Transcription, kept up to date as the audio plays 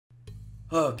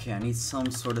Okay, I need some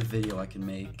sort of video I can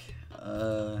make.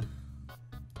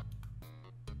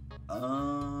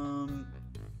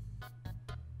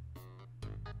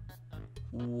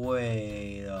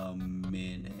 Wait a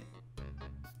minute.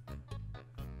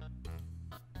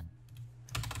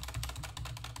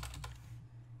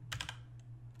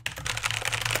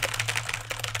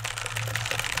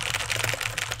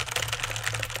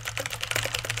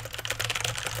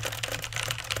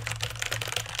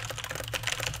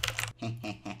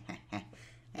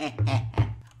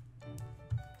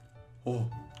 Oh.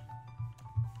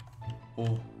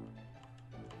 Oh.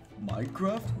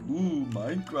 Minecraft? Ooh,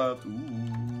 Minecraft.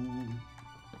 Ooh.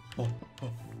 Oh,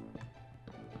 oh.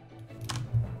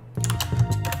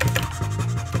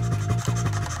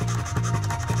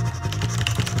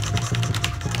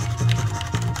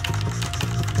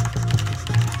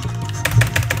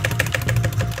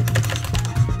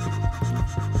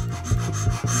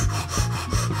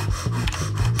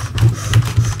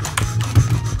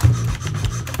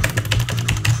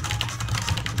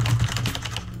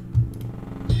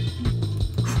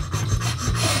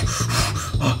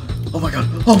 Oh my god!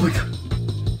 Oh my god!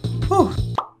 Oh!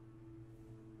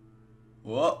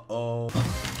 Whoa-oh!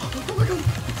 Oh my god!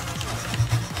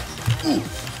 Ooh.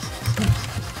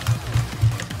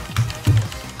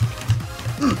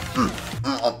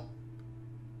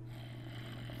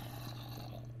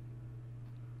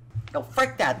 No,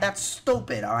 frick that! That's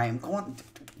stupid! Alright, I'm going...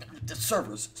 The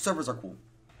servers. Servers are cool.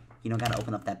 You know, gotta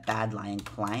open up that bad lying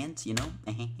client, you know?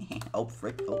 Oh,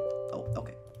 frick. Oh,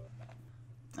 okay.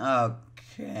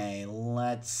 Okay,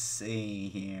 let's see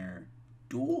here.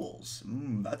 Duels.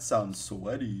 That sounds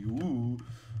sweaty. Ooh.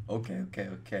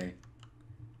 Okay.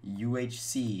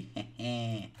 UHC.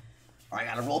 Alright,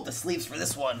 gotta roll up the sleeves for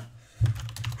this one.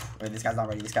 Wait, this guy's not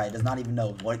ready. This guy does not even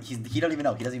know what he don't even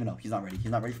know. He doesn't even know. He's not ready. He's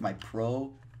not ready for my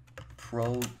pro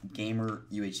gamer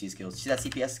UHC skills. See that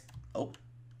CPS? Oh,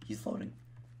 he's floating.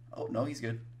 Oh, no, he's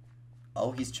good.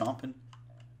 Oh, he's chomping.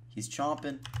 He's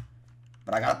chomping.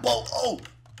 But I got a bow. Oh!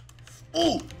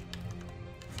 Oh!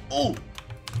 Oh!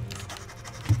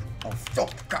 Oh,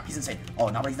 crap, he's insane. Oh,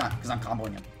 no, but he's not, because I'm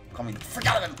comboing him. Freak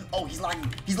out of him! Oh, he's lagging!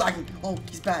 He's lagging! Oh,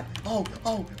 he's bad! Oh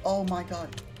my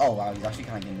god! Oh, wow, he's actually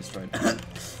kind of getting destroyed.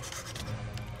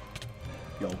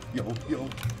 Yo,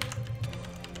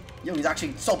 he's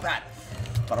actually so bad!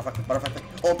 Butterfly.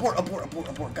 Oh, abort!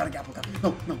 Gotta gapple.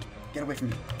 No! Get away from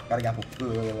me. Gotta gapple.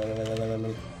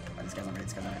 Right, this guy's not ready.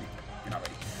 You're not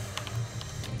ready.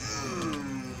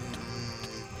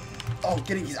 Oh,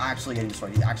 he's actually getting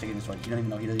destroyed. He doesn't even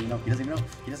know. He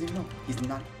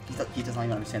does not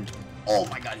even understand. Oh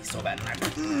my god, he's so bad.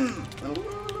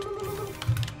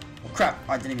 Oh crap,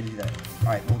 I didn't even do that.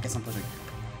 Alright, we'll get some pushing.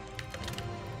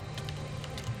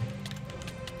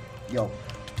 Yo.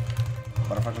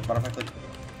 Butterfly click.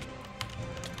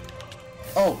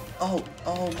 Oh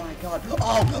my god.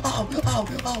 Oh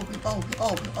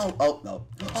no.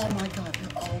 Oh my god.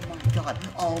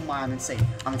 Oh my, I'm insane.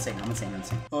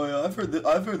 Oh yeah, I've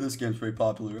heard this game's pretty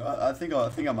popular. I think I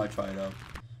might try it out.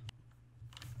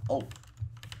 Oh.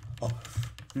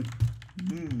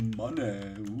 Money.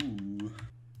 Ooh.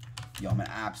 Yo, I'm an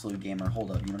absolute gamer.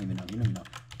 Hold up, you don't even know.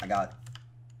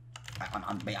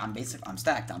 I'm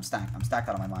stacked. I'm stacked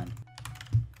out of my mind.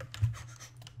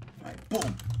 Alright,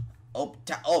 boom. Oh,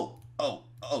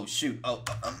 shoot.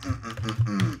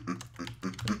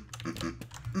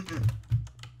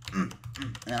 And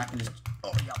then I can just,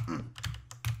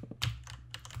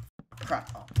 crap.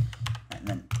 Oh. And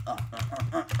then,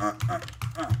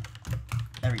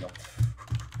 there we go.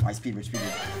 My speed bridge.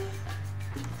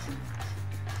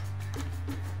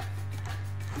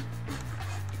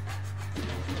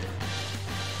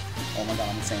 Oh my god,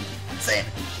 I'm insane.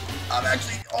 I'm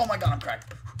actually, oh my god, I'm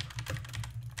cracked.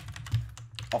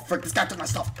 Oh, frick, this guy took my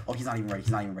stuff. Oh, he's not even ready.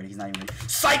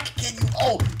 Psych, can you?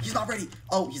 Oh, he's not ready.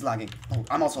 Oh, he's lagging. Oh,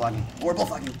 I'm also lagging. Oh, we're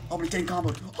both lagging. Oh, we're getting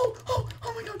comboed. Oh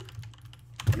my god.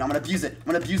 You know, I'm gonna abuse it. I'm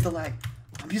gonna abuse the lag.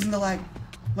 I'm abusing the lag.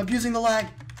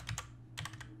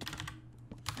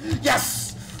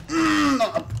 Yes!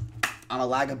 I'm a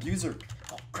lag abuser.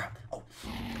 Oh, crap. Oh.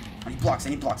 I need blocks.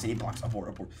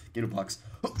 Abort. Get a blocks.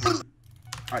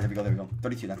 Alright, there we go.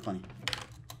 32, that's plenty.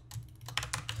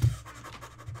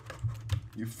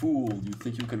 You fool, you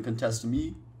think you can contest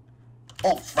me?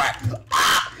 Oh, frack!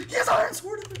 Ah! He has iron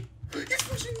sword in me! He's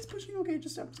pushing. Okay, I'm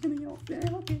just gonna, yeah,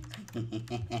 okay.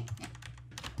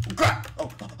 Crap! Oh.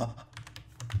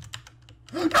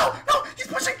 No! He's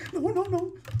pushing!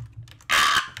 No!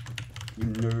 Ah! You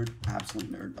nerd.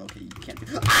 Absolute nerd. Okay, you can't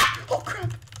do. Ah! Oh,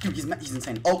 crap! Dude, he's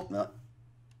insane. Oh, no.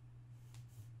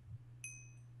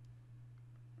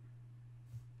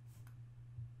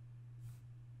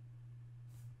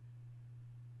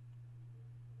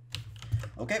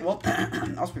 Okay, well,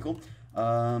 that was pretty cool.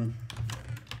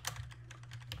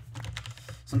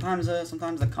 Sometimes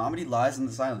the comedy lies in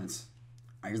the silence.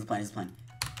 All right, here's the plan. Here's the plan.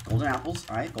 Golden apples.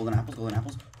 All right, golden apples. Golden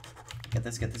apples. Get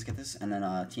this. Get this. Get this. And then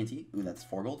TNT. Ooh, that's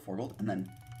 4 gold. 4 gold. And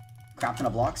then crap ton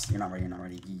of blocks. You're not ready. You're not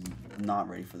ready. You're not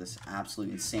ready for this absolute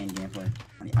insane gameplay.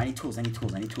 I need tools. I need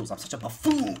tools. I need tools. I'm such a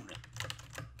buffoon.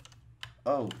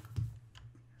 Oh.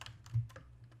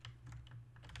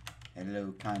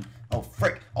 Hello, kind. Oh,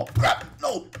 frick. Oh, crap.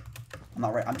 No. I'm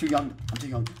not ready. I'm too young. I'm too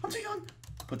young. I'm too young.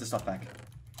 Put this stuff back.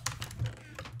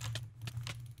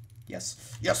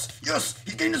 Yes. Yes. Yes.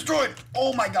 He's getting destroyed.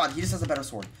 Oh my god. He just has a better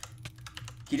sword.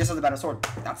 He just has a better sword.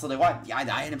 That's literally why. Yeah,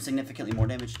 I hit him significantly more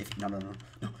damage. If no.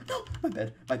 My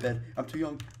bed. My bed. I'm too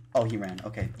young. Oh, he ran.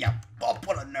 Okay. Yeah. Oh,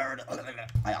 what a nerd.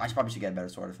 I probably should get a better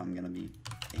sword if I'm gonna be.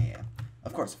 Yeah.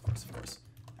 Of course.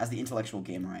 As the intellectual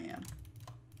gamer I am.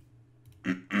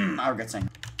 I regret saying.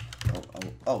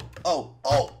 Oh.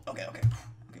 Okay.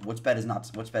 Which bed is not?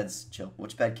 Which bed's chill?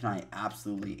 Which bed can I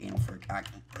absolutely anal frick?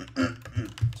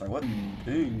 Sorry, what?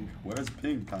 Pink. Where's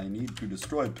Pink? I need to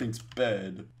destroy Pink's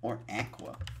bed. Or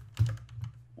Aqua.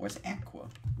 Where's Aqua?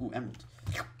 Ooh, emerald.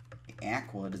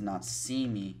 Aqua does not see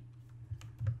me.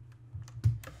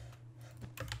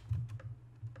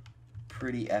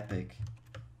 Pretty epic.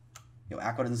 Yo,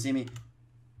 Aqua doesn't see me.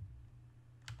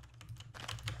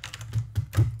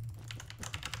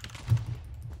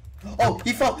 Oh,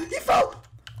 he fell! He fell!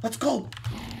 Let's go!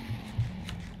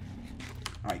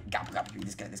 Alright, got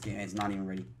this game is not even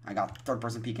ready. I got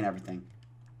third-person peek and everything.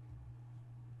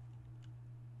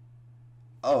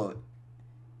 Oh.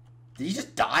 Did he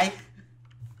just die?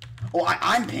 Oh,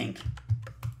 I'm Pink.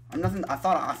 I'm nothing. I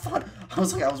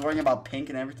was worrying about Pink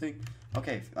and everything.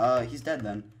 Okay, he's dead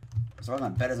then. So my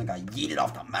bed isn't got yeeted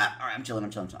off the map. Alright, I'm chilling. I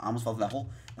almost fell through that hole.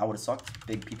 That would have sucked.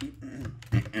 Big pee-pee.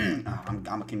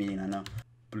 I'm a comedian, I know.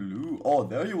 Blue. Oh,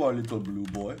 there you are, little blue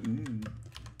boy. Give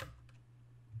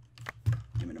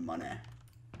me the money.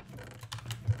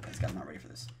 This guy's not ready for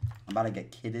this. I'm about to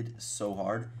get kidded so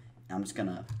hard, and I'm just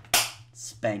gonna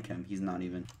spank him. He's not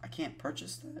even. I can't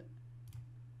purchase that.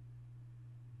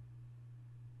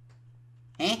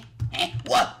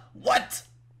 What?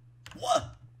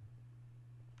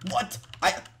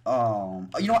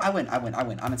 You know what? I win.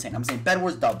 I'm insane.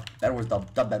 Bedwars dub.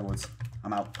 Dub Bedwars.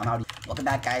 I'm out. Welcome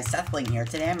back, guys. Sethling here.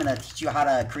 Today I'm gonna teach you how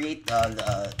to create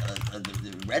the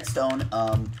redstone.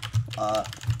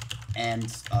 And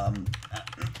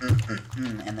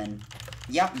then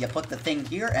yeah, you put the thing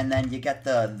here, and then you get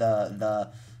the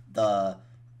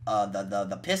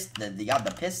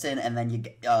piston, and then you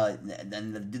get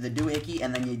then the doohickey,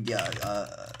 and then you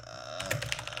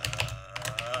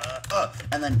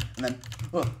and then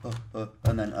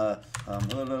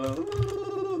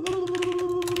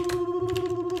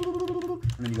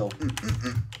you go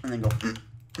and then go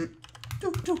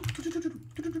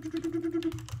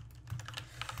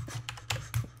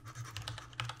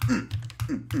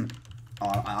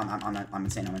Oh, I'm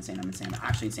insane. I'm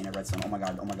actually insane at redstone. Oh my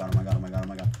god.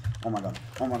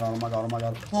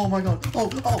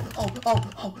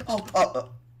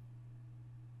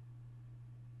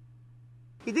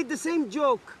 He did the same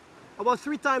joke about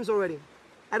 3 times already.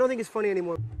 I don't think it's funny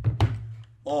anymore.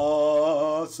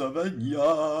 Oh,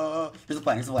 Savannah. Here's the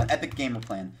plan. Epic gamer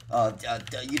plan.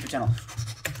 YouTube channel.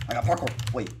 I got parkour.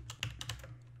 Wait.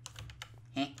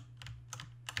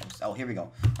 Oh, here we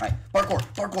go. Alright.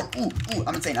 Parkour. Ooh.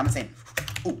 I'm insane.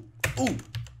 Ooh.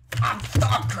 Crap.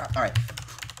 Alright.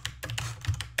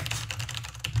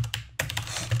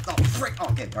 Oh, frick. Oh,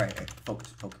 okay. Alright.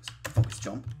 Focus.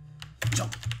 Jump.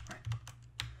 Alright.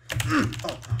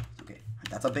 Oh, okay.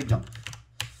 That's a big jump.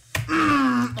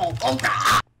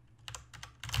 I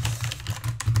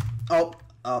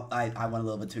went a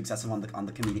little bit too excessive on the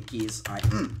comedic keys. Alright.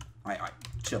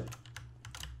 Chill.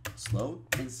 Slow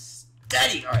and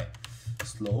steady. Alright.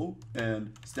 Slow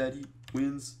and steady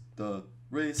wins the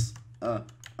race. Or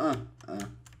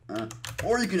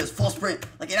you can just full sprint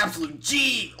like an absolute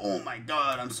G. Oh my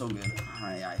god, I'm so good.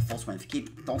 Alright, full sprint. If you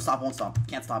don't stop, won't stop.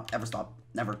 Can't stop, ever stop.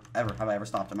 Never, ever have I ever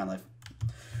stopped in my life.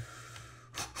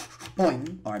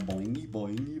 Boing. Alright, boing.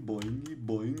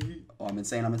 Oh, I'm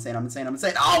insane.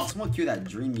 Oh, someone cue that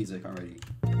dream music already.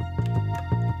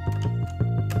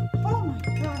 Oh my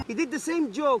god. He did the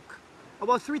same joke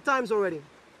about 3 times already.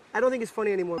 I don't think it's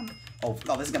funny anymore. Oh,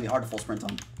 this is gonna be hard to full sprint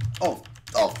on. Oh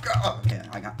god. Okay,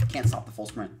 I can't stop the full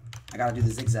sprint. I gotta do the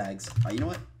zigzags. Alright, you know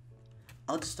what?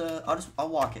 I'll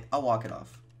walk it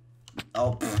off.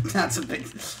 Oh,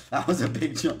 that was a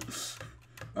big jump.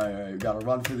 Alright, gotta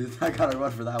run for this. I gotta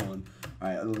run for that one.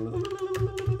 Alright.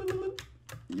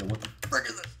 Yo, what the frick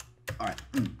is this? Alright.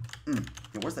 Yo,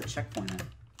 where's the checkpoint at?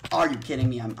 Are you kidding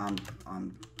me? I'm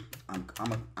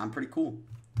pretty cool.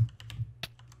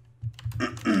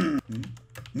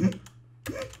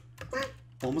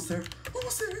 Almost there.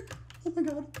 Almost there. Oh my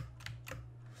god.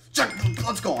 Check.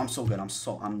 Let's go. I'm so good. I'm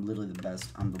literally the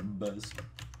best. I'm the best.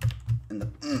 In the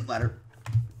ladder.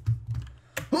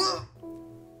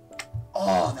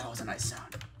 Oh, that was a nice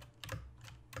sound.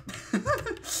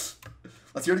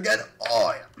 Let's hear it again.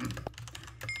 Oh yeah.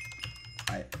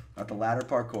 Alright, got the ladder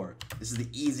parkour. This is the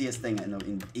easiest thing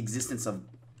in existence of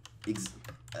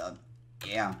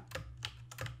yeah.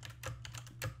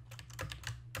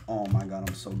 Oh my god,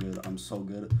 I'm so good. I'm so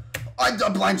good. I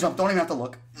blind jump. Don't even have to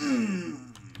look.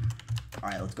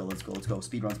 Alright, let's go. Let's go. Let's go.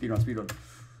 Speed run. Speed run. Speed run.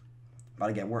 I'm about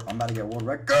to get world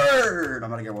record.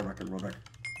 I'm about to get world record. World record.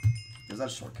 Is that a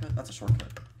shortcut? That's a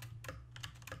shortcut.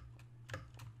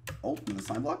 Oh, in the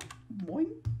slime block. Boing.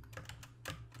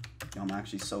 Yo, I'm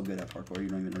actually so good at parkour. You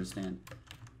don't even understand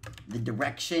the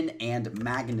direction and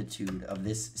magnitude of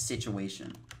this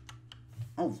situation.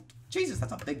 Oh, Jesus,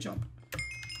 that's a big jump.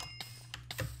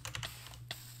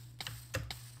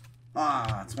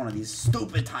 Ah, it's one of these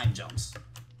stupid time jumps.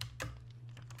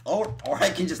 Or I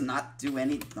can just not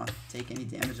take any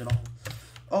damage at all.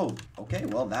 Oh, okay,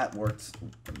 well that worked.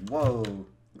 Whoa.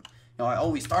 No,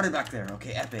 we started back there.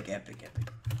 Okay, epic, epic, epic.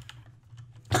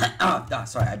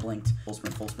 Sorry, I blinked. Full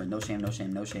sprint, full sprint. No shame, no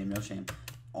shame, no shame, no shame.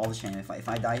 All the shame. If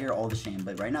I die here, all the shame.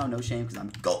 But right now, no shame because I'm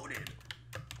goated.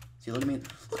 See, look at me.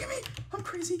 Look at me. I'm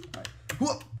crazy. All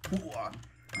right. All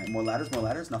right, more ladders, more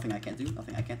ladders. Nothing I can't do.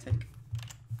 Nothing I can't take.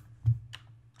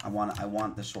 I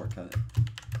want the shortcut.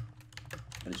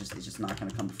 But it's just not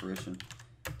gonna come to fruition.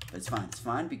 But it's fine. It's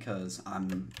fine because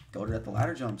I'm goated at the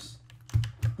ladder jumps.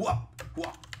 Whoa,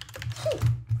 whoa.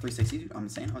 360, dude. I'm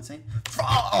insane. I'm insane.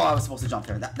 Oh, I was supposed to jump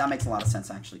there. That makes a lot of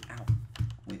sense, actually. Ow.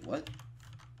 Wait, what?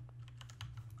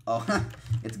 Oh,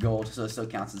 it's gold, so it still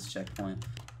counts as a checkpoint.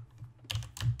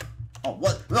 Oh,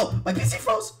 what? No, my PC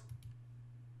froze.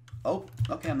 Oh,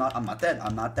 okay. I'm not dead.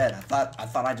 I'm not dead. I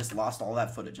thought I just lost all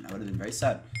that footage, and I would have been very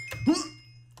sad.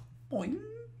 Boing.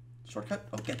 Shortcut.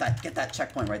 Oh, get that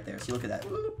checkpoint right there. See, look at that.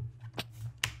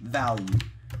 Value.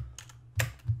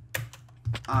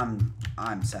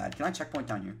 I'm sad. Can I checkpoint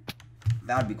down here?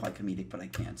 That would be quite comedic, but I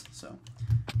can't, so.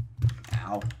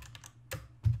 Ow.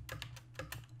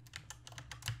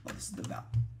 Oh, this is the val.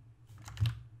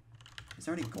 Is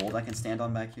there any gold I can stand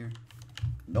on back here?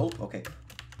 Nope. Okay.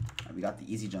 Right, we got the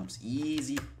easy jumps.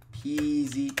 Easy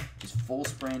peasy. Just full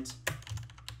sprint.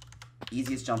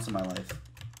 Easiest jumps in my life.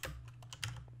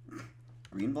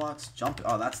 Green blocks. Jump.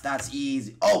 Oh, that's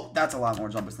easy. Oh, that's a lot more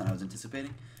jumpers than I was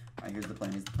anticipating. All right, here's the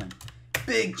plan. Here's the plan.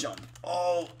 Big jump.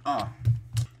 Oh. Oh.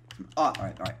 All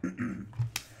right. All right.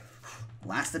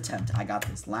 Last attempt. I got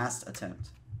this. Last attempt.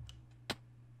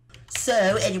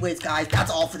 So, anyways, guys, that's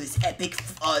all for this epic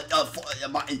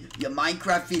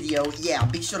Minecraft video. Yeah,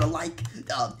 be sure to like,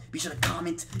 be sure to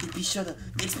comment, and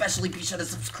especially be sure to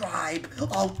subscribe.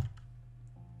 Oh.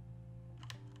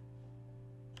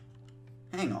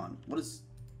 Hang on. What is...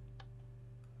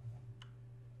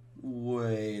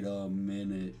 Wait a minute.